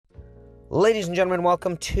Ladies and gentlemen,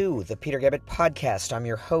 welcome to the Peter Gabbett Podcast. I'm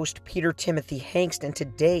your host, Peter Timothy Hangst, and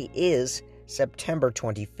today is September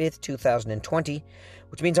 25th, 2020,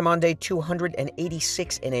 which means I'm on day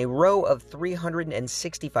 286 in a row of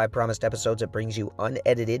 365 promised episodes that brings you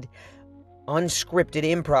unedited, unscripted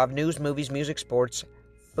improv, news, movies, music, sports,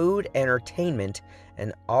 food, entertainment,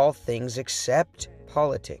 and all things except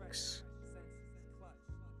politics.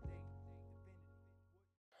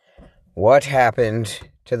 What happened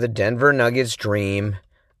to the Denver Nuggets' dream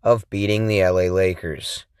of beating the LA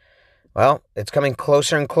Lakers? Well, it's coming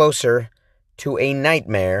closer and closer to a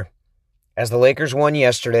nightmare as the Lakers won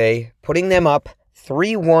yesterday, putting them up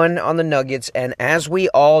 3-1 on the Nuggets, and as we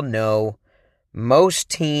all know, most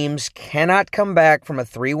teams cannot come back from a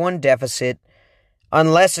 3-1 deficit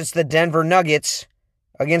unless it's the Denver Nuggets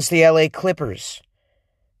against the LA Clippers.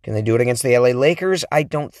 Can they do it against the LA Lakers? I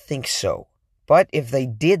don't think so. But if they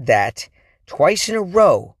did that twice in a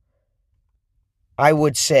row, I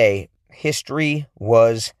would say history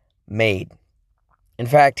was made. In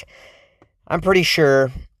fact, I'm pretty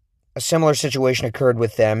sure a similar situation occurred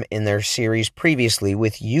with them in their series previously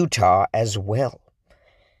with Utah as well.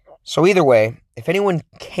 So either way, if anyone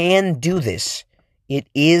can do this, it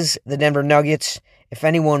is the Denver Nuggets. If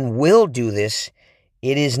anyone will do this,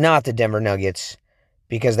 it is not the Denver Nuggets,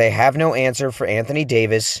 because they have no answer for Anthony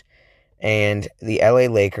Davis, and the LA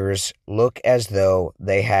Lakers look as though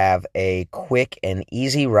they have a quick and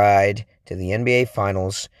easy ride to the NBA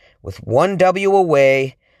Finals with one W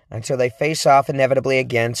away until they face off inevitably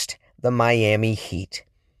against the Miami Heat.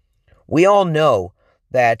 We all know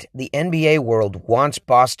that the NBA world wants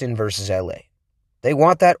Boston versus LA. They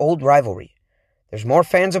want that old rivalry. There's more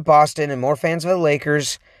fans of Boston and more fans of the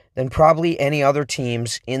Lakers than probably any other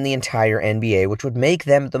teams in the entire NBA, which would make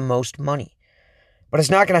them the most money. But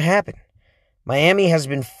it's not going to happen. Miami has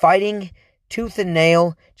been fighting tooth and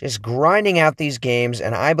nail, just grinding out these games,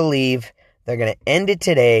 and I believe they're going to end it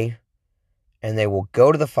today, and they will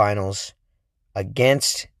go to the finals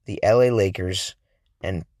against the LA Lakers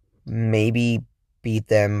and maybe beat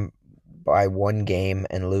them by one game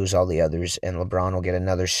and lose all the others, and LeBron will get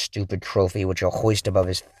another stupid trophy which he'll hoist above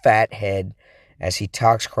his fat head as he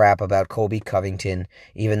talks crap about Kobe Covington,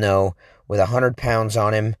 even though with 100 pounds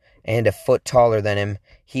on him and a foot taller than him,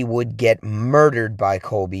 he would get murdered by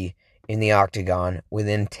Kobe in the octagon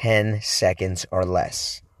within 10 seconds or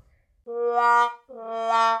less.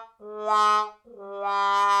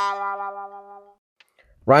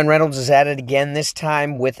 Ryan Reynolds is at it again, this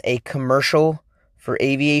time with a commercial for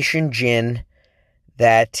Aviation Gin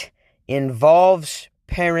that involves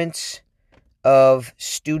parents of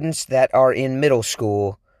students that are in middle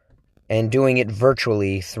school and doing it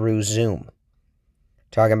virtually through Zoom.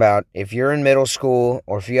 Talking about if you're in middle school,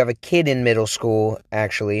 or if you have a kid in middle school,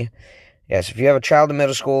 actually. Yes, if you have a child in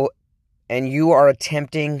middle school and you are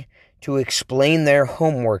attempting to explain their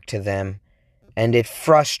homework to them and it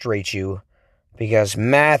frustrates you because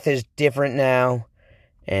math is different now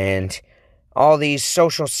and all these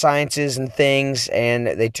social sciences and things, and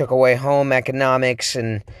they took away home economics,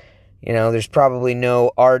 and, you know, there's probably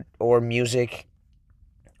no art or music.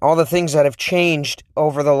 All the things that have changed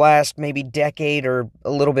over the last maybe decade or a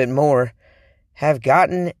little bit more have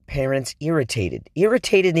gotten parents irritated.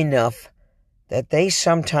 Irritated enough that they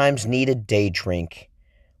sometimes need a day drink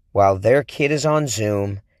while their kid is on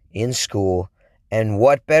Zoom in school. And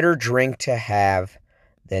what better drink to have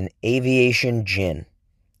than Aviation Gin?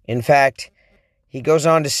 In fact, he goes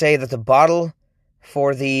on to say that the bottle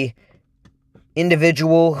for the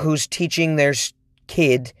individual who's teaching their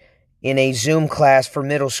kid in a Zoom class for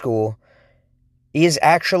middle school is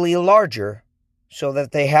actually larger so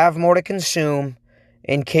that they have more to consume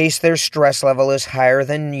in case their stress level is higher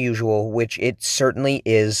than usual, which it certainly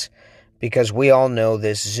is, because we all know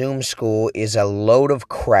this Zoom school is a load of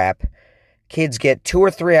crap. Kids get 2 or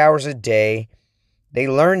 3 hours a day. They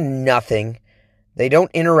learn nothing. They don't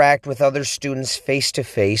interact with other students face to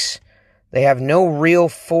face. They have no real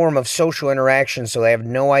form of social interaction, so they have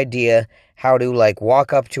no idea how to,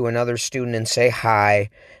 walk up to another student and say hi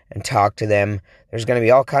and talk to them. There's going to be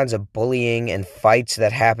all kinds of bullying and fights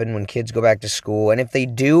that happen when kids go back to school. And if they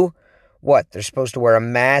do, what? They're supposed to wear a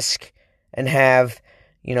mask and have,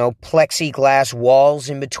 plexiglass walls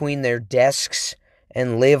in between their desks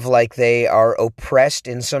and live like they are oppressed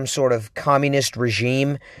in some sort of communist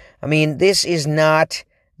regime. I mean, this is not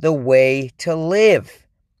the way to live.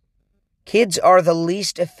 Kids are the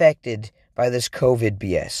least affected by this COVID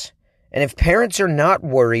BS. And if parents are not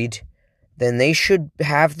worried, then they should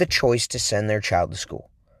have the choice to send their child to school.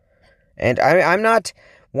 And I'm not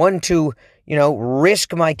one to,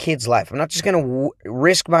 risk my kid's life. I'm not just going to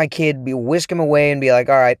risk my kid, whisk him away and be like,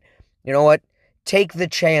 all right, you know what? Take the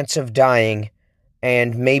chance of dying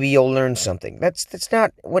and maybe you'll learn something. That's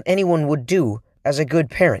not what anyone would do as a good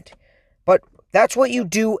parent. But that's what you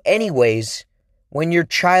do anyways when your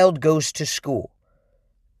child goes to school.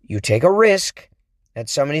 You take a risk that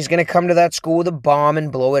somebody's going to come to that school with a bomb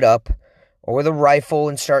and blow it up, or with a rifle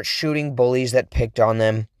and start shooting bullies that picked on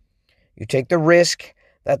them. You take the risk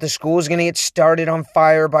that the school is going to get started on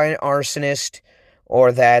fire by an arsonist,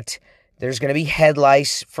 or that there's going to be head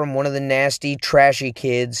lice from one of the nasty, trashy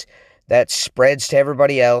kids that spreads to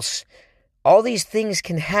everybody else. All these things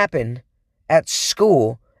can happen at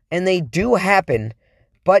school, and they do happen,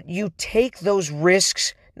 but you take those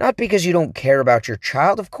risks not because you don't care about your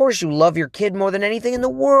child. Of course, you love your kid more than anything in the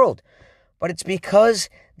world, but it's because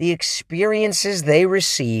the experiences they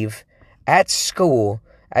receive at school,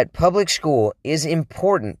 at public school, is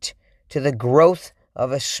important to the growth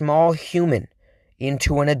of a small human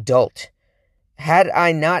into an adult. Had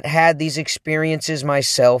I not had these experiences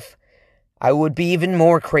myself, I would be even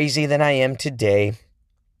more crazy than I am today.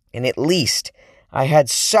 And at least I had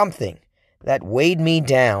something that weighed me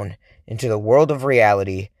down into the world of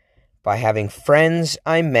reality by having friends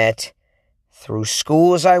I met through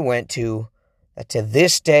schools I went to that to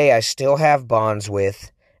this day I still have bonds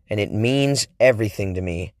with, and it means everything to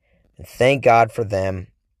me. And thank God for them.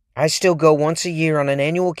 I still go once a year on an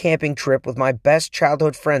annual camping trip with my best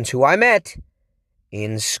childhood friends who I met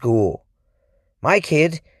in school. My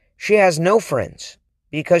kid, she has no friends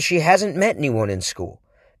because she hasn't met anyone in school,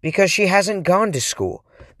 because she hasn't gone to school,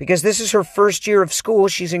 because this is her first year of school.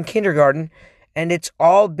 She's in kindergarten, and it's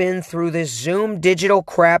all been through this Zoom digital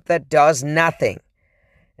crap that does nothing.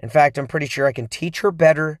 In fact, I'm pretty sure I can teach her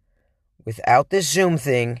better without this Zoom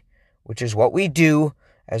thing, which is what we do.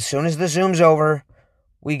 As soon as the Zoom's over,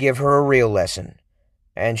 we give her a real lesson,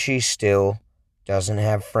 and she still doesn't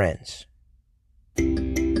have friends.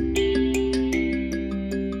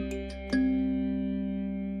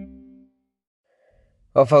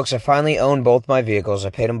 Well, folks, I finally own both my vehicles. I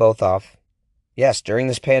paid them both off. Yes, during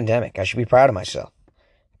this pandemic. I should be proud of myself.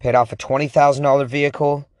 I paid off a $20,000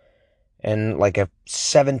 vehicle and like a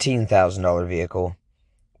 $17,000 vehicle,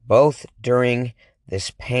 both during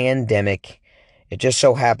this pandemic. It just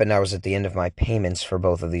so happened I was at the end of my payments for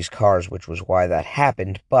both of these cars, which was why that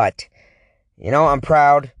happened. But, you know, I'm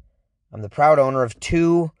proud. I'm the proud owner of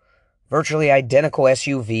two virtually identical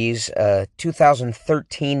SUVs, a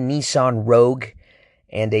 2013 Nissan Rogue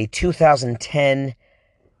and a 2010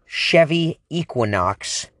 Chevy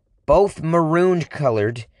Equinox, both maroon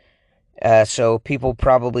colored. So people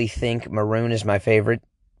probably think maroon is my favorite,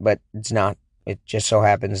 but it's not. It just so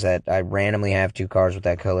happens that I randomly have two cars with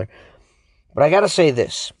that color. But I gotta say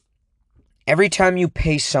this. Every time you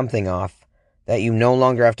pay something off that you no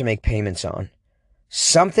longer have to make payments on,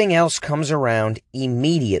 something else comes around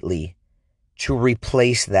immediately to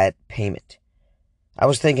replace that payment. I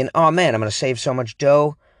was thinking, oh man, I'm going to save so much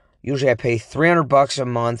dough. Usually I pay $300 a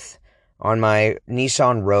month on my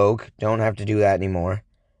Nissan Rogue. Don't have to do that anymore.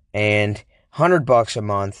 And $100 a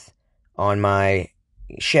month on my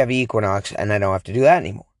Chevy Equinox, and I don't have to do that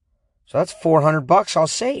anymore. So that's $400 I'll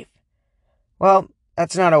save. Well,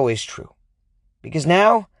 that's not always true. Because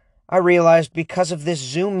now I realized because of this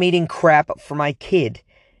Zoom meeting crap for my kid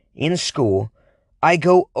in school, I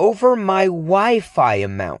go over my Wi-Fi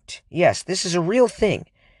amount. Yes, this is a real thing.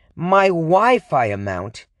 My Wi-Fi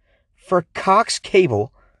amount for Cox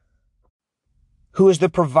Cable, who is the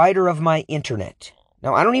provider of my internet.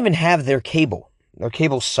 Now, I don't even have their cable. Their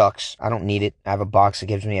cable sucks. I don't need it. I have a box that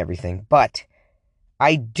gives me everything. But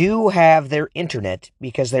I do have their internet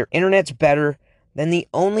because their internet's better than the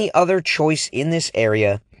only other choice in this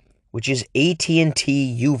area, which is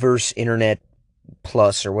AT&T Uverse Internet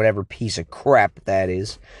Plus or whatever piece of crap that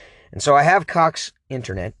is. And so I have Cox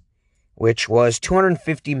Internet, which was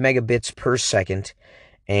 250 megabits per second,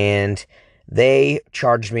 and they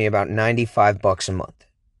charged me about $95 a month.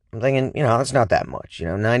 I'm thinking, you know, that's not that much. You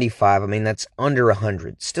know, 95, I mean, that's under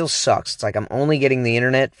 100. Still sucks. It's like I'm only getting the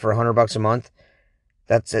internet for $100 a month.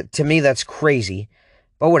 That's to me, that's crazy,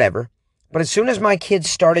 but whatever. But as soon as my kids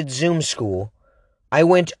started Zoom school, I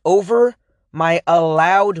went over my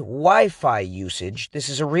allowed Wi-Fi usage. This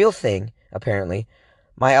is a real thing, apparently.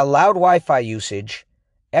 My allowed Wi-Fi usage,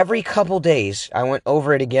 every couple days, I went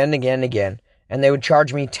over it again and again and again, and they would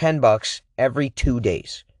charge me $10 every 2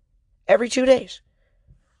 days. Every 2 days.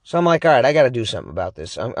 So I'm like, all right, I got to do something about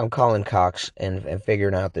this. I'm calling Cox and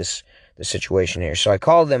figuring out the situation here. So I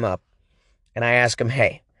called them up, and I asked them,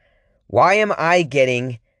 hey, why am I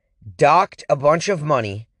getting docked a bunch of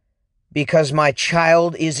money because my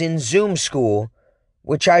child is in Zoom school,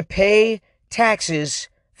 which I pay taxes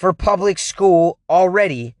for public school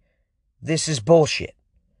already, this is bullshit.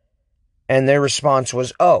 And their response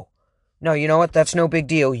was, oh, no, you know what? That's no big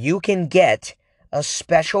deal. You can get a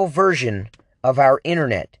special version of our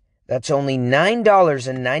internet that's only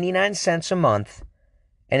 $9.99 a month,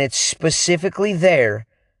 and it's specifically there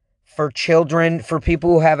for children, for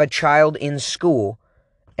people who have a child in school,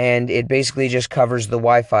 and it basically just covers the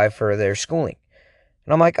Wi-Fi for their schooling.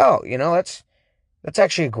 And I'm like, oh, that's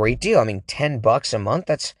actually a great deal. I mean, $10 a month,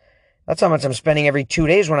 that's how much I'm spending every 2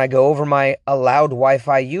 days when I go over my allowed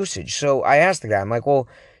Wi-Fi usage. So I asked the guy, I'm like, well,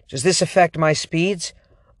 does this affect my speeds?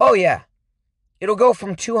 Oh, yeah. It'll go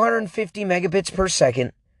from 250 megabits per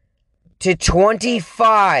second to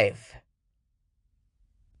 25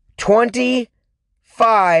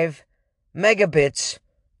 megabits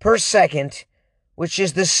per second, which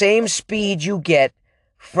is the same speed you get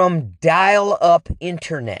from dial-up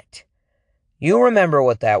internet. You remember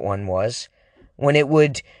what that one was. When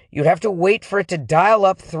you'd have to wait for it to dial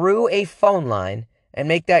up through a phone line and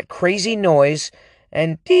make that crazy noise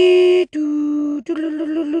and and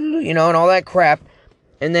all that crap.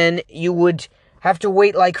 And then you would have to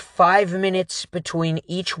wait like 5 minutes between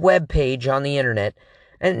each web page on the internet.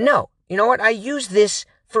 And no, you know what? I use this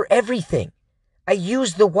for everything. I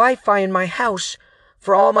use the Wi-Fi in my house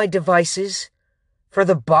for all my devices, for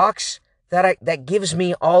the box that gives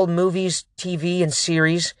me all movies, TV, and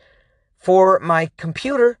series, for my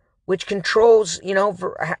computer, which controls,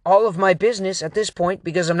 for all of my business at this point,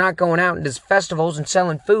 because I'm not going out into festivals and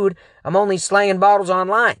selling food. I'm only slanging bottles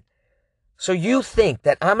online. So you think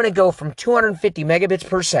that I'm going to go from 250 megabits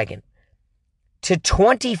per second to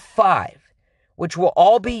 25, which will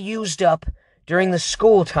all be used up during the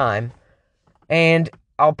school time, and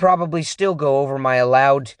I'll probably still go over my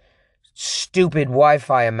allowed stupid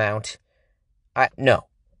Wi-Fi amount. No,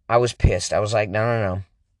 I was pissed. I was like, no.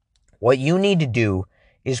 What you need to do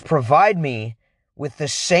is provide me with the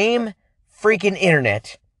same freaking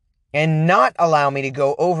internet and not allow me to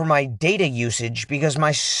go over my data usage because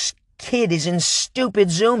my kid is in stupid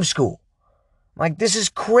Zoom school. Like, this is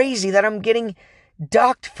crazy that I'm getting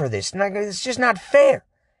docked for this. It's just not fair.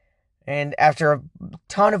 And after a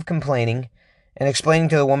ton of complaining and explaining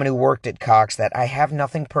to the woman who worked at Cox that I have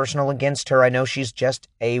nothing personal against her, I know she's just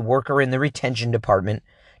a worker in the retention department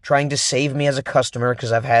trying to save me as a customer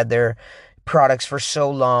because I've had their products for so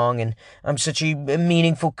long and I'm such a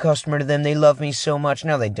meaningful customer to them. They love me so much.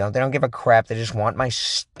 No, they don't. They don't give a crap. They just want my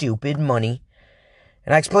stupid money.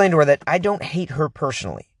 And I explained to her that I don't hate her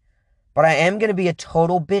personally, but I am going to be a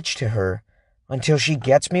total bitch to her until she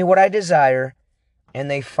gets me what I desire. And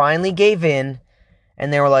they finally gave in,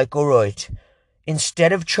 and they were like, all right,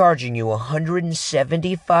 instead of charging you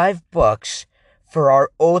 $175 for our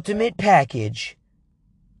ultimate package,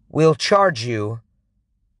 we'll charge you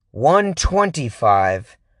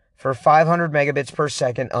 $125 for 500 megabits per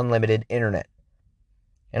second unlimited internet.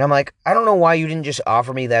 And I'm like, I don't know why you didn't just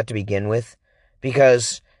offer me that to begin with,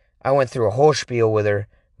 because I went through a whole spiel with her.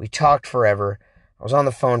 We talked forever. I was on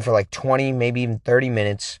the phone for like 20, maybe even 30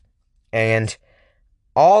 minutes, and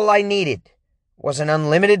all I needed was an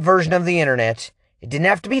unlimited version of the internet. It didn't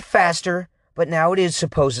have to be faster, but now it is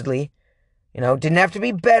supposedly. It didn't have to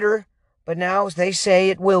be better, but now they say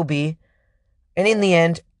it will be. And in the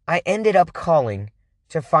end, I ended up calling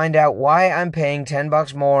to find out why I'm paying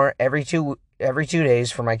 $10 more every two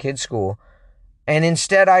days for my kid's school. And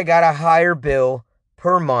instead I got a higher bill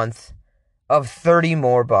per month of 30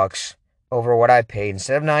 more bucks over what I paid.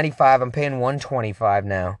 Instead of 95, I'm paying 125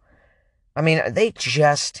 now. I mean, they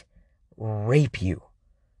just rape you.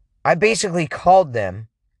 I basically called them,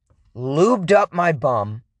 lubed up my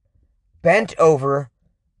bum, bent over,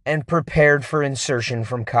 and prepared for insertion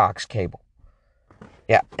from Cox Cable.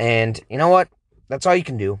 Yeah, and you know what? That's all you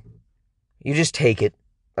can do. You just take it.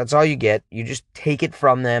 That's all you get. You just take it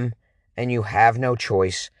from them, and you have no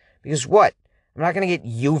choice. Because what? I'm not going to get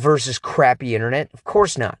you versus crappy internet. Of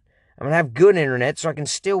course not. I'm going to have good internet so I can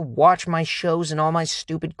still watch my shows and all my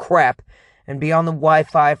stupid crap and be on the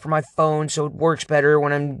Wi-Fi for my phone so it works better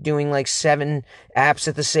when I'm doing like 7 apps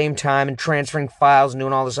at the same time and transferring files and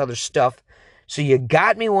doing all this other stuff. So you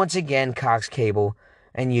got me once again, Cox Cable,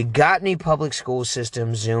 and you got me public school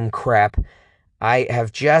system Zoom crap. I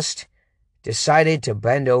have just decided to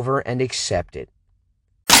bend over and accept it.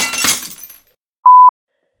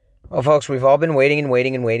 Well, folks, we've all been waiting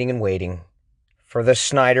for the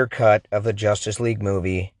Snyder Cut of the Justice League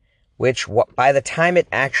movie, which by the time it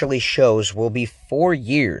actually shows will be 4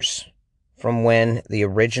 years from when the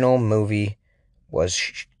original movie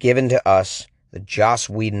was given to us, the Joss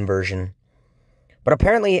Whedon version. But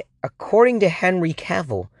apparently, according to Henry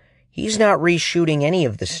Cavill, he's not reshooting any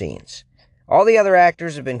of the scenes. All the other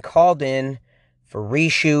actors have been called in for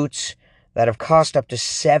reshoots, that have cost up to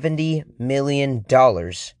 $70 million.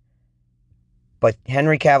 But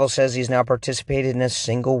Henry Cavill says he's now participated in a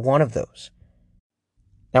single one of those.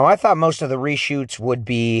 Now, I thought most of the reshoots would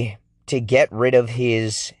be to get rid of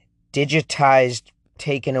his digitized,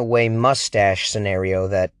 taken away mustache scenario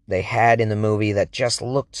that they had in the movie that just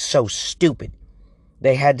looked so stupid.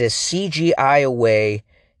 They had to CGI away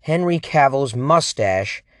Henry Cavill's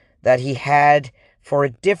mustache that he had for a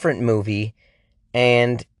different movie,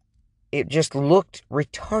 and it just looked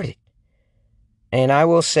retarded. And I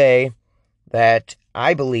will say that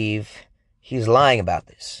I believe he's lying about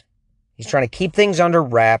this. He's trying to keep things under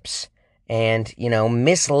wraps and,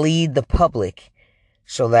 mislead the public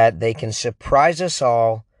so that they can surprise us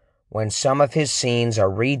all when some of his scenes are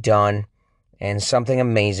redone and something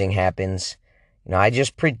amazing happens. I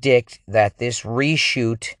just predict that this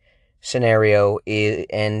reshoot scenario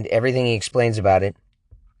and everything he explains about it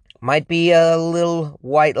might be a little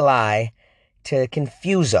white lie to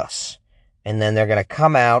confuse us. And then they're going to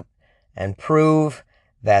come out and prove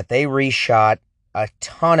that they reshot a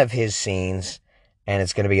ton of his scenes, and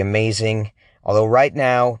it's going to be amazing. Although right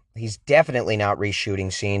now, he's definitely not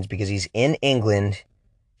reshooting scenes because he's in England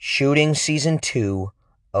shooting season 2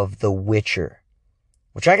 of The Witcher,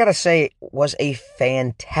 which I gotta say was a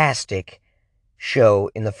fantastic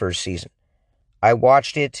show in the first season. I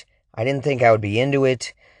watched it. I didn't think I would be into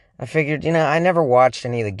it. I figured, I never watched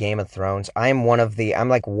any of the Game of Thrones. I'm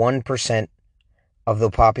like 1% of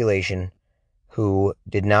the population who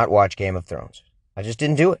did not watch Game of Thrones. I just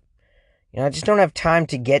didn't do it. I just don't have time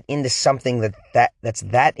to get into something that's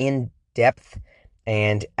that in depth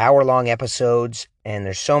and hour-long episodes, and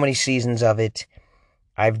there's so many seasons of it.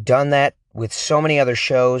 I've done that with so many other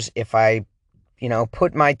shows. If I,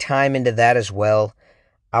 put my time into that as well,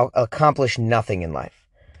 I'll accomplish nothing in life.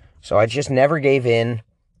 So I just never gave in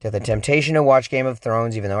to the temptation to watch Game of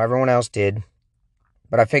Thrones, even though everyone else did.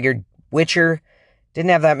 But I figured Witcher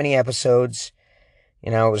didn't have that many episodes. It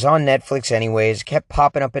was on Netflix anyways, kept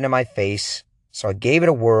popping up into my face. So I gave it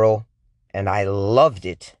a whirl, and I loved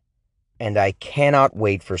it. And I cannot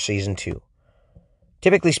wait for season 2.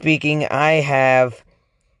 Typically speaking, I have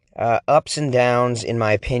ups and downs in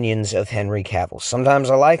my opinions of Henry Cavill. Sometimes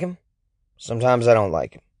I like him, sometimes I don't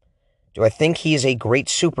like him. Do I think he is a great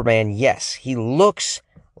Superman? Yes. He looks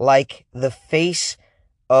like the face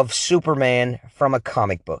of Superman from a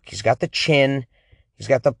comic book. He's got the chin, he's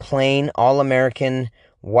got the plain, all-American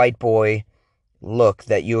white boy look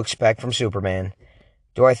that you expect from Superman.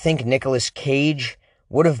 Do I think Nicolas Cage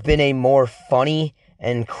would have been a more funny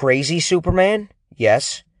and crazy Superman?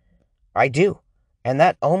 Yes, I do. And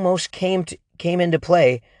that almost came into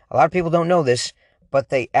play. A lot of people don't know this, but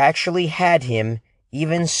they actually had him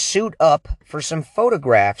even suit up for some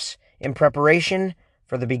photographs in preparation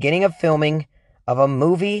for the beginning of filming of a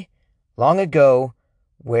movie long ago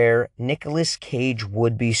where Nicolas Cage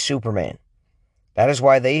would be Superman. That is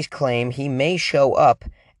why they claim he may show up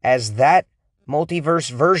as that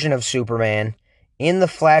multiverse version of Superman in the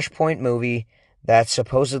Flashpoint movie that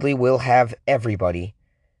supposedly will have everybody,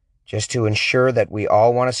 just to ensure that we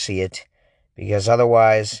all want to see it, because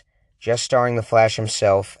otherwise, just starring the Flash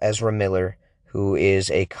himself, Ezra Miller, who is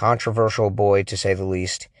a controversial boy to say the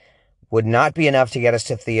least, would not be enough to get us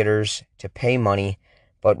to theaters to pay money.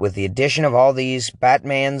 But with the addition of all these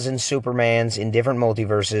Batmans and Supermans in different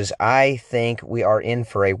multiverses, I think we are in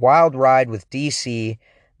for a wild ride with DC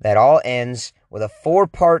that all ends with a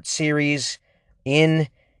 4-part series in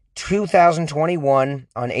 2021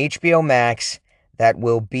 on HBO Max that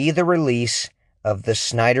will be the release of the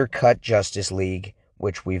Snyder Cut Justice League,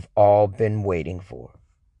 which we've all been waiting for.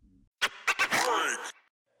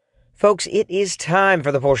 Folks, it is time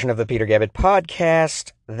for the portion of the Peter Gabbett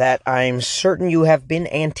podcast that I'm certain you have been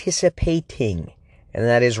anticipating. And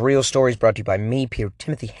that is Real Stories, brought to you by me, Peter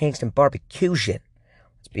Timothy Hankston Barbecusion.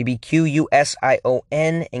 It's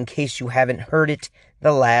BBQUSION, in case you haven't heard it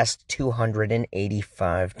the last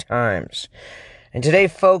 285 times. And today,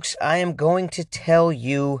 folks, I am going to tell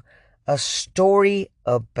you a story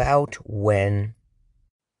about when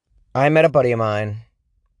I met a buddy of mine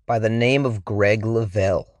by the name of Greg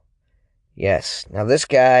Lavelle. Yes, now this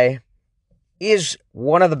guy is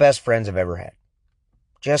one of the best friends I've ever had.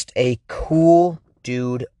 Just a cool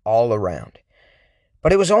dude all around.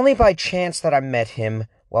 But it was only by chance that I met him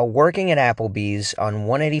while working at Applebee's on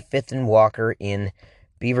 185th and Walker in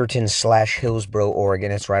Beaverton/Hillsboro,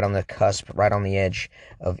 Oregon. It's right on the cusp, right on the edge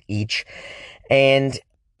of each. And,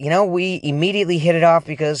 we immediately hit it off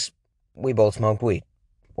because we both smoked weed.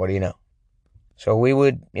 What do you know? So we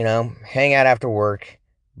would, hang out after work,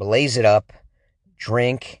 blaze it up,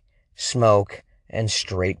 drink, smoke, and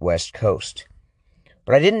straight West Coast.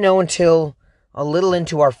 But I didn't know until a little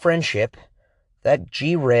into our friendship that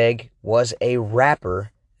G-Reg was a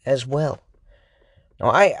rapper as well.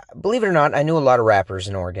 Now, believe it or not, I knew a lot of rappers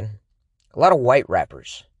in Oregon. A lot of white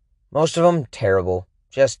rappers. Most of them terrible.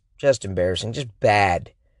 Just embarrassing. Just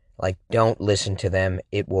bad. Like, don't listen to them.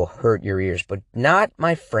 It will hurt your ears. But not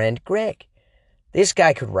my friend Greg. This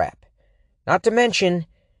guy could rap. Not to mention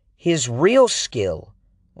his real skill,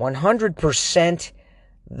 100%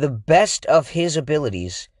 the best of his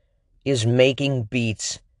abilities, is making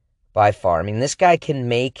beats by far. I mean, this guy can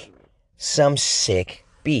make some sick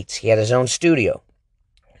beats. He had his own studio.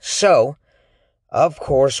 So, of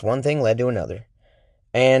course, one thing led to another.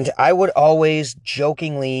 And I would always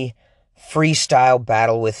jokingly freestyle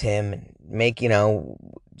battle with him and make,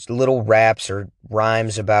 little raps or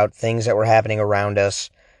rhymes about things that were happening around us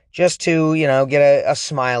just to, get a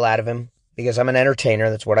smile out of him because I'm an entertainer.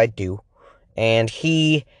 That's what I do. And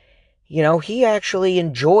he actually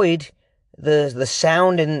enjoyed the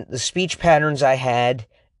sound and the speech patterns I had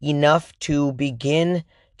enough to begin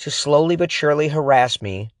to slowly but surely harass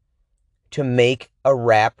me to make a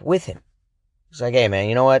rap with him. He's like, hey man,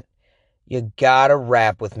 you know what? You gotta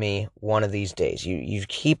rap with me one of these days. You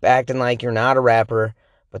keep acting like you're not a rapper,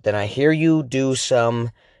 but then I hear you do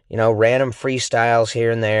some, random freestyles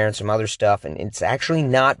here and there and some other stuff, and it's actually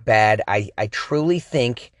not bad. I truly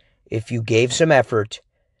think if you gave some effort,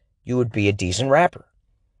 you would be a decent rapper.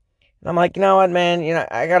 And I'm like, you know what, man?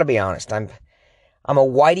 I gotta be honest. I'm a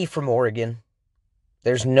whitey from Oregon.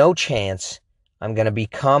 There's no chance I'm gonna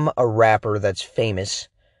become a rapper that's famous.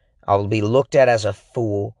 I'll be looked at as a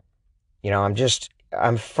fool.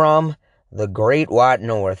 I'm from the great white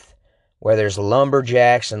north where there's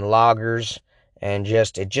lumberjacks and loggers and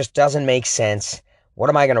it just doesn't make sense. What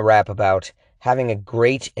am I going to rap about? Having a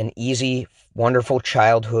great and easy, wonderful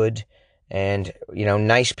childhood and,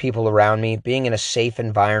 nice people around me, being in a safe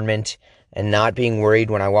environment and not being worried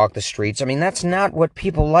when I walk the streets. I mean, that's not what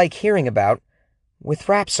people like hearing about with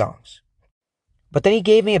rap songs. But then he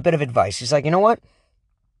gave me a bit of advice. He's like, you know what?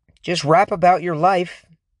 Just rap about your life,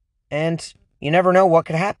 and you never know what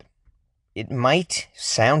could happen. It might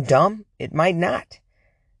sound dumb. It might not.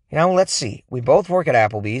 Let's see. We both work at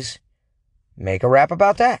Applebee's. Make a rap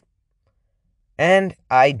about that. And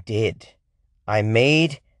I did. I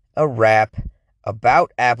made a rap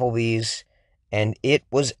about Applebee's, and it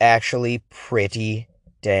was actually pretty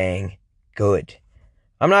dang good.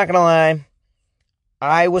 I'm not going to lie.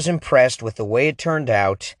 I was impressed with the way it turned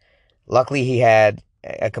out. Luckily, he had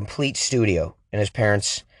a complete studio in his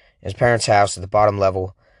parents' house at the bottom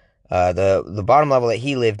level. The bottom level that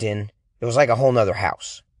he lived in, it was like a whole nother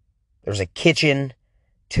house. There was a kitchen,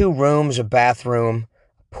 2 rooms, a bathroom,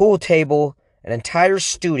 a pool table, an entire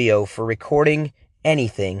studio for recording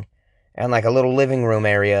anything, and like a little living room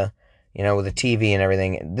area, with a TV and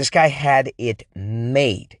everything. This guy had it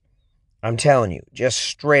made. I'm telling you, just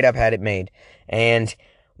straight up had it made. And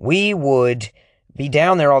we would be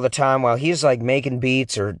down there all the time while he's like making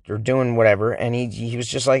beats or doing whatever. And he was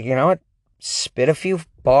just like, you know what? Spit a few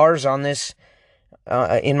bars on this,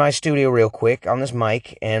 in my studio real quick on this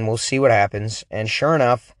mic and we'll see what happens. And sure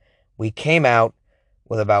enough, we came out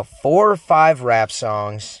with about 4 or 5 rap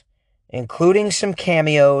songs, including some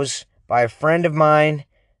cameos by a friend of mine,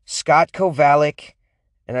 Scott Kovalik,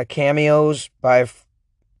 and a cameos by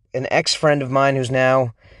an ex-friend of mine who's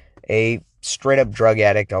now a straight-up drug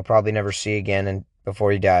addict I'll probably never see again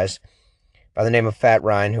before he dies, by the name of Fat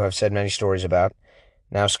Ryan, who I've said many stories about,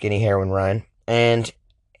 now Skinny Heroin Ryan, and,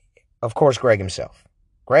 of course, Greg himself.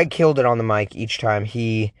 Greg killed it on the mic each time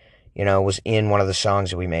he, was in one of the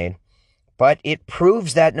songs that we made, but it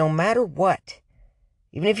proves that no matter what,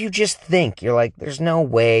 even if you just think, you're like, there's no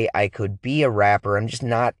way I could be a rapper, I'm just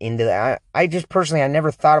not into that. I just personally, I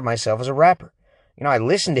never thought of myself as a rapper. I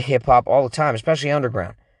listen to hip-hop all the time, especially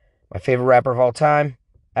underground. My favorite rapper of all time,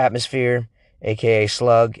 Atmosphere, a.k.a.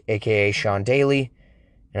 Slug, a.k.a. Sean Daly.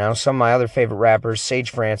 Some of my other favorite rappers,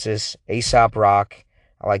 Sage Francis, Aesop Rock.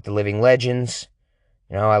 I like the Living Legends.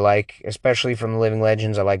 I like, especially from the Living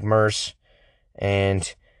Legends, I like Merce.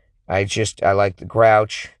 And I like the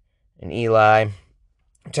Grouch and Eli.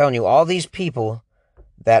 I'm telling you, all these people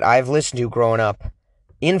that I've listened to growing up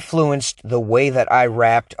influenced the way that I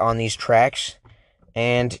rapped on these tracks.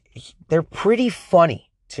 And they're pretty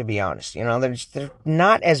funny, to be honest. They're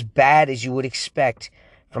not as bad as you would expect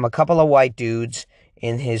from a couple of white dudes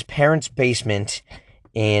in his parents' basement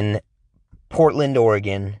in Portland,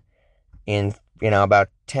 Oregon in, about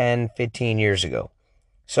 10, 15 years ago.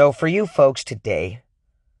 So for you folks today,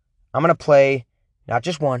 I'm going to play not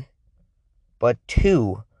just 1, but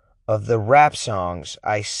 2 of the rap songs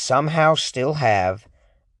I somehow still have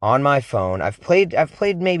on my phone. I've played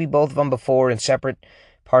maybe both of them before in separate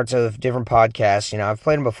parts of different podcasts. I've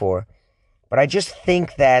played them before. But I just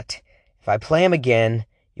think that if I play them again,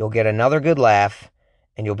 you'll get another good laugh,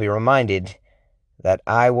 and you'll be reminded that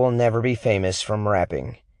I will never be famous from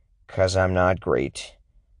rapping, 'cause I'm not great.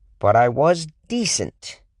 But I was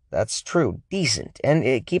decent. That's true, decent.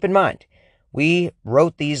 And keep in mind, we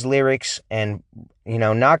wrote these lyrics and,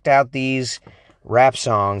 knocked out these rap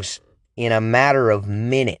songs in a matter of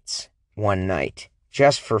minutes one night,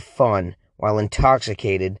 just for fun, while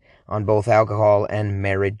intoxicated on both alcohol and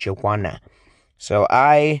marijuana. So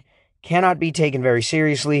I cannot be taken very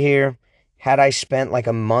seriously here. Had I spent like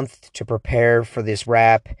a month to prepare for this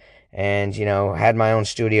rap and, had my own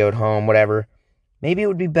studio at home, whatever, maybe it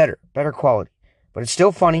would be better quality. But it's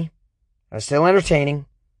still funny, and it's still entertaining,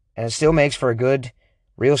 and it still makes for a good,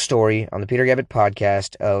 real story on the Peter Gabbett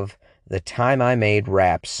podcast of the time I made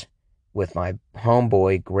raps with my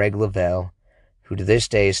homeboy, Greg Lavelle, who to this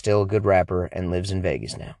day is still a good rapper and lives in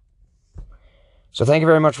Vegas now. So thank you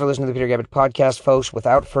very much for listening to the Peter Gabbett podcast, folks.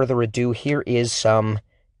 Without further ado, here is some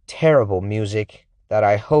terrible music that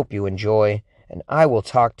I hope you enjoy, and I will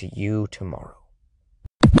talk to you tomorrow.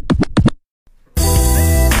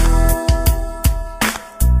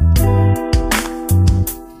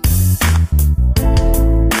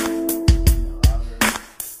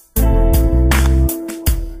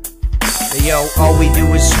 Yo, all we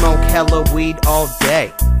do is smoke hella weed all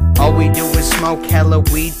day. All we do is smoke hella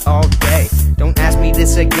weed all day. Don't ask me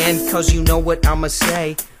this again, 'cause you know what I'ma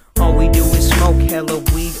say. All we do is smoke hella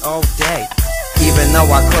weed all day. Even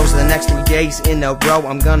though I close the next 3 days in a row,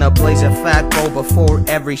 I'm gonna blaze a fat bowl before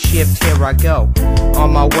every shift, here I go.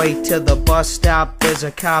 On my way to the bus stop, there's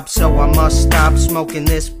a cop, so I must stop smoking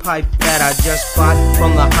this pipe that I just bought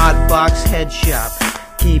from the Hot Box Head Shop.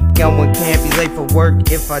 Keep going, can't be late for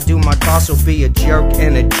work. If I do, my boss will be a jerk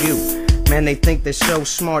and a Jew. Man, they think they're so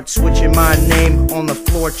smart, switching my name on the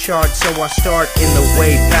floor chart. So I start in the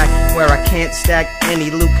way back, where I can't stack any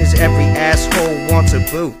loot, 'cause every asshole wants a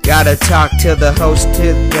boot. Gotta talk to the host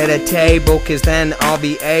to get a table, 'cause then I'll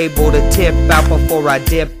be able to tip out before I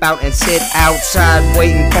dip out and sit outside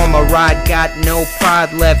waiting for my ride. Got no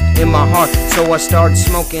pride left in my heart, so I start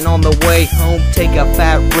smoking on the way home. Take a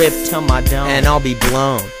fat rip to my dome, and I'll be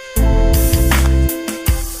blown.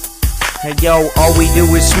 Hey yo, all we do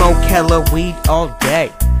is smoke hella weed all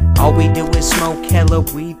day. All we do is smoke hella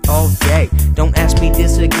weed all day. Don't ask me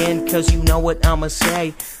this again, 'cause you know what I'ma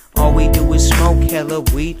say. All we do is smoke hella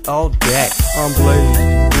weed all day. I'm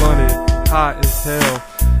blazed, blunted, hot as hell.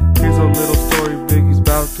 Here's a little story Biggie's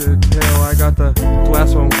about to tell. I got the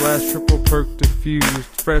glass on glass, triple perk diffused,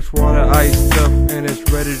 fresh water iced up, and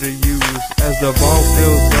it's ready to use. As the bong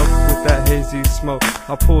fills up with that hazy smoke,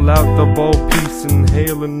 I pull out the bowl piece,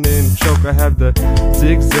 inhale and then choke. I have the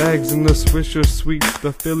zigzags and the Swisher sweets,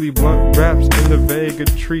 the Philly blunt wraps and the Vega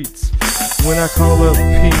treats. When I call up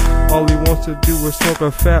Pete, all he wants to do is smoke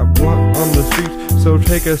a fat blunt on the street. So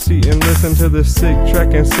take a seat and listen to the sick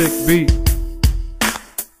track and sick beat.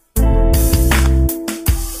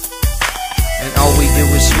 All we do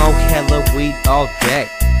is smoke hella weed all day.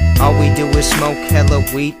 All we do is smoke hella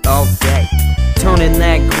weed all day. Turning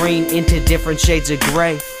that green into different shades of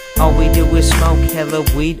gray. All we do is smoke hella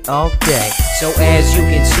weed all day. So as you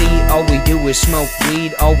can see, all we do is smoke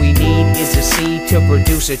weed. All we need is a seed to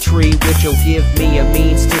produce a tree, which will give me a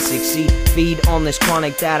means to succeed. Feed on this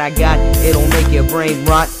chronic that I got, it'll make your brain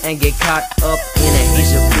rot and get caught up in a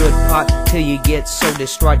haze of good pot, till you get so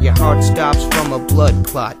distraught your heart stops from a blood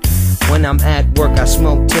clot. When I'm at work, I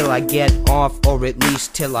smoke till I get off, or at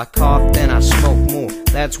least till I cough, then I smoke more.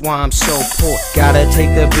 That's why I'm so poor. Gotta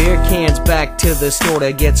take the beer cans back to the store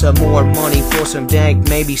to get some more money for some dank.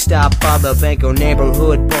 Maybe stop by the bank or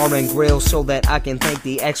neighborhood bar and grill, so that I can thank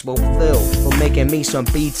the Expo Phil for making me some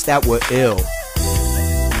beats that were ill.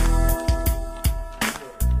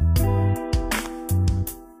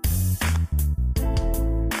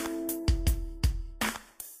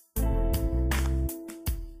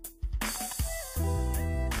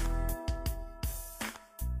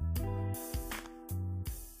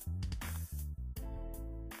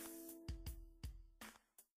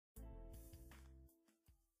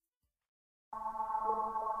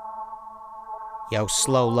 Yo,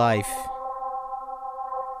 Slow Life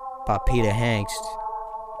by Peter Hangst.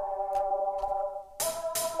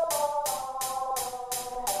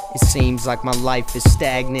 It seems like my life is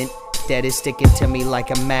stagnant. Dead is sticking to me like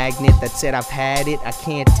a magnet. That said, I've had it, I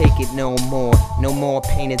can't take it no more. No more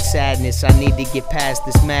pain and sadness. I need to get past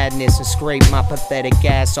this madness and scrape my pathetic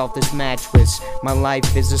ass off this mattress. My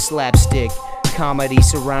life is a slapstick comedy,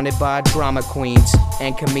 surrounded by drama queens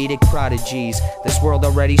and comedic prodigies. This world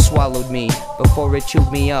already swallowed me before it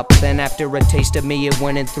chewed me up. Then after a taste of me, it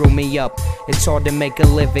went and threw me up. It's hard to make a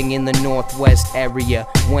living in the Northwest area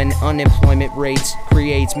when unemployment rates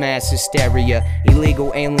creates mass hysteria.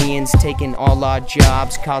 Illegal aliens taking all our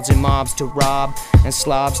jobs, causing mobs to rob and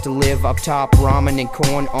slobs to live up top. Ramen and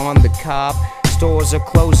corn on the cob. Stores are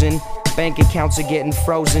closing, bank accounts are getting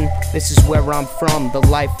frozen. This is where I'm from, the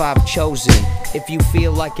life I've chosen. If you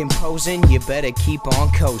feel like imposing, you better keep on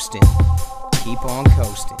coasting. Keep on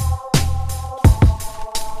coasting.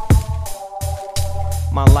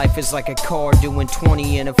 My life is like a car doing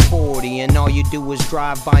 20 and a 40, and all you do is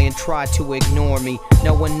drive by and try to ignore me.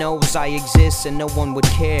 No one knows I exist and no one would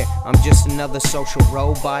care. I'm just another social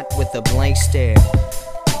robot with a blank stare.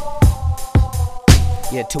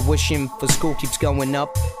 Yeah, tuition for school keeps going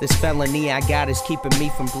up. This felony I got is keeping me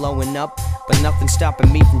from blowing up, but nothing's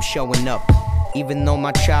stopping me from showing up. Even though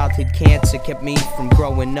my childhood cancer kept me from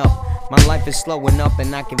growing up, my life is slowing up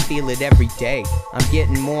and I can feel it every day. I'm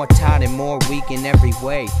getting more tired and more weak in every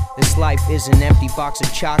way. This life is an empty box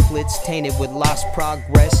of chocolates, tainted with lost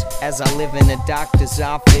progress. As I live in a doctor's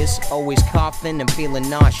office, always coughing and feeling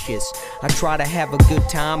nauseous. I try to have a good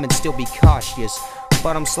time and still be cautious,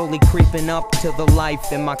 but I'm slowly creeping up to the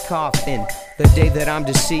life in my coffin. The day that I'm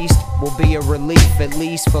deceased will be a relief, at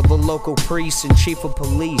least for the local priest and chief of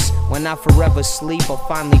police. When I forever sleep, I'll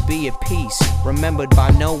finally be at peace, remembered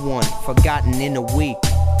by no one, forgotten in a week.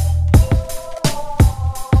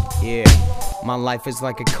 Yeah, my life is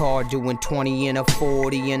like a car doing 20 and a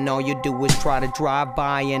 40, and all you do is try to drive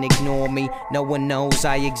by and ignore me. No one knows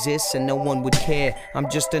I exist and no one would care. I'm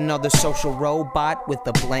just another social robot with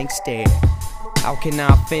a blank stare. How can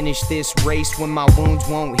I finish this race when my wounds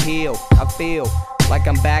won't heal? I feel like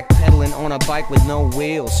I'm backpedaling on a bike with no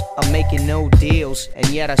wheels. I'm making no deals, and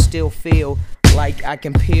yet I still feel like I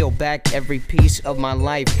can peel back every piece of my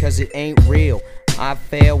life, cause it ain't real. I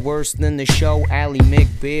fare worse than the show Ally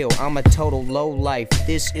McBeal. I'm a total lowlife,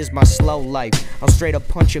 this is my slow life. I'll straight up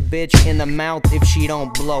punch a bitch in the mouth if she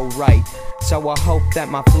don't blow right. So I hope that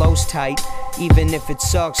my flow's tight, even if it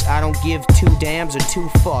sucks. I don't give two dams or two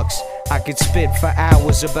fucks. I could spit for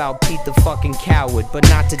hours about Pete the fucking coward, but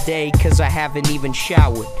not today cause I haven't even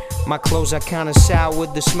showered. My clothes are kinda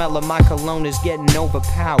soured, the smell of my cologne is getting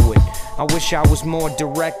overpowered. I wish I was more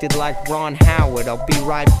directed like Ron Howard. I'll be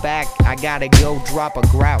right back, I gotta go drop a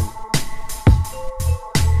growl.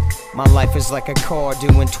 My life is like a car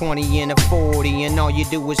doing 20 and a 40, and all you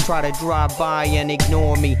do is try to drive by and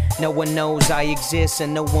ignore me. No one knows I exist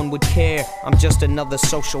and no one would care. I'm just another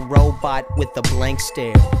social robot with a blank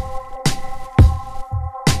stare.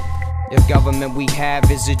 The government we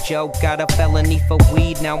have is a joke. Got a felony for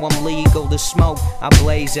weed, now I'm legal to smoke. I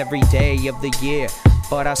blaze every day of the year,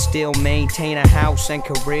 but I still maintain a house and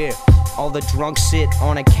career. All the drunks sit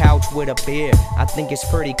on a couch with a beer. I think it's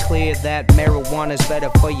pretty clear that marijuana's better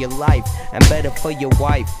for your life and better for your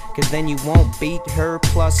wife, cause then you won't beat her.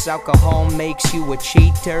 Plus alcohol makes you a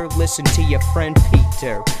cheater. Listen to your friend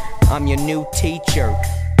Peter, I'm your new teacher.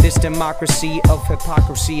 This democracy of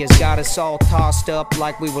hypocrisy has got us all tossed up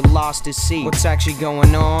like we were lost at sea. What's actually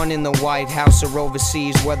going on in the White House or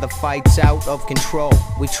overseas where the fight's out of control?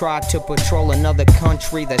 We try to patrol another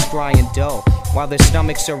country that's dry and dull, while their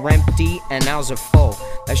stomachs are empty and ours are full.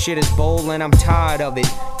 That shit is bold and I'm tired of it.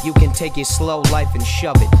 You can take your slow life and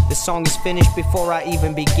shove it. The song is finished before I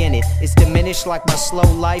even begin it. It's diminished like my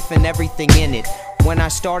slow life and everything in it. When I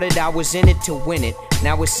started, I was in it to win it.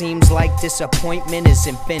 Now it seems like disappointment is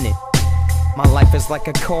infinite. My life is like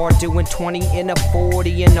a car doing 20 and a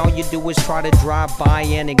 40, and all you do is try to drive by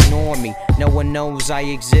and ignore me. No one knows I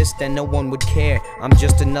exist and no one would care. I'm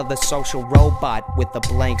just another social robot with a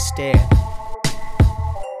blank stare.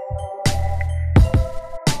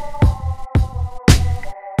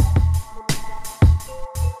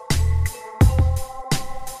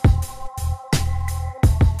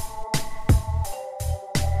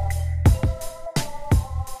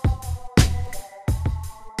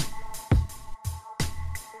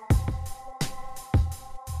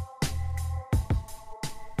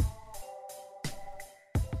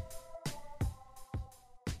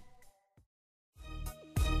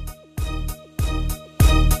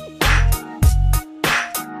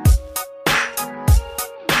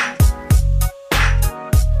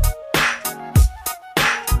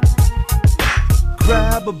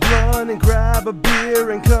 Grab a blunt and grab a beer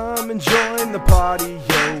and come and join the party,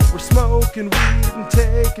 yo. We're smoking weed and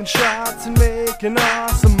taking shots and making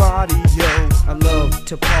awesome audio. I love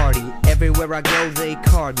to party, everywhere I go they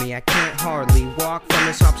card me. I can't hardly walk from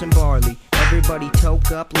the hops and barley. Everybody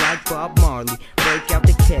toke up like Bob Marley. Break out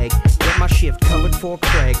the keg, get my shift covered for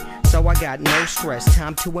Craig. So I got no stress,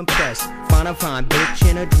 time to impress. Find a fine bitch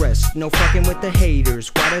in a dress, no fucking with the haters.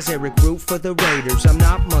 Why does Eric root for the Raiders? I'm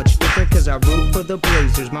not much different cause I root for the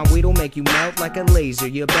Blazers. My weed'll make you melt like a laser.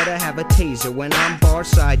 You better have a taser when I'm bar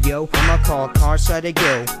side, yo. I'ma call car side to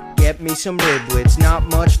go. Get me some riblets, not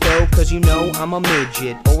much though, cause you know I'm a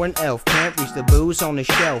midget or an elf, can't reach the booze on the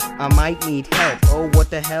shelf. I might need help, oh what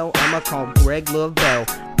the hell, I'ma call Greg Lavelle.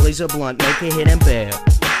 Blaze a blunt, make a hit and bail.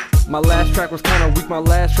 My last track was kinda weak, my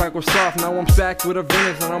last track was soft. Now I'm stacked with a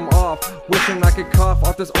Venice and I'm off. Wishing I could cough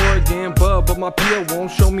off this Oregon bud, but my PO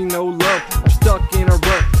won't show me no love. I'm stuck in a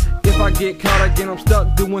rut. If I get caught again, I'm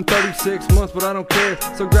stuck doing 36 months, but I don't care.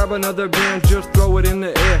 So grab another beer and just throw it in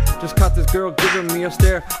the air. Just caught this girl giving me a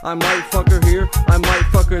stare. I might fuck her here, I might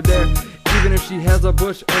fuck her there. Even if she has a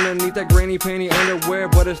bush underneath that granny panty underwear,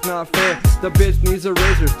 but it's not fair. The bitch needs a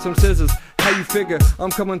razor, some scissors. How you figure? I'm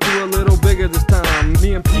coming through a little bigger this time.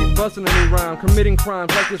 Me and Pete busting a new rhyme, committing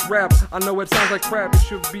crimes like this rap. I know it sounds like crap, it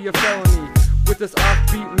should be a felony with this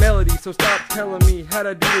offbeat melody. So stop telling me how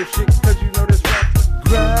to do this shit, cause you know this rap.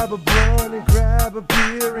 Grab a blunt and grab a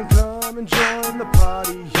beer and come and join the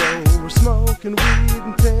party, yo. We're smoking weed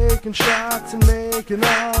and taking shots and making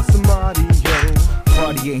awesome audio.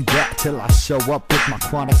 Party ain't that till I show up with my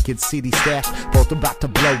chronic and CD stash. Both about to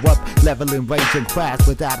blow up, leveling rage and crash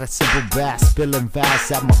without a simple bass. Spilling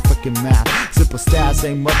vast at my freaking mouth. Simple styles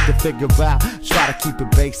ain't much to figure out. Try to keep it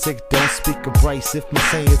basic, don't speak abrasive. My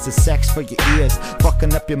sayings are sex for your ears,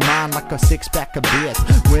 fucking up your mind like a 6-pack of beers.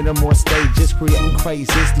 When I'm on stages, creating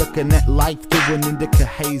crazes, looking at life through an indica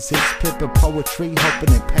hazes. Pippin' poetry,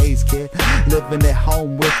 hoping it pays, kid. Living at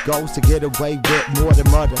home with goals to get away with more than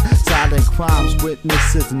murder. Silent crimes,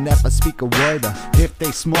 witnesses never speak a word of. If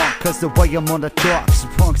they smart, cause the way I'm on the charts.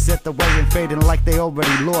 Punks at the way and fading like they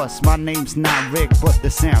already lost. My name's not Rick, but the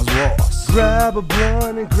sound's Ross. Grab a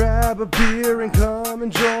blunt and grab a beer and come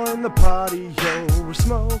and join the party, yo. We're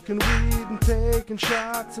smoking weed and taking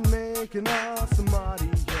shots and making awesome audio.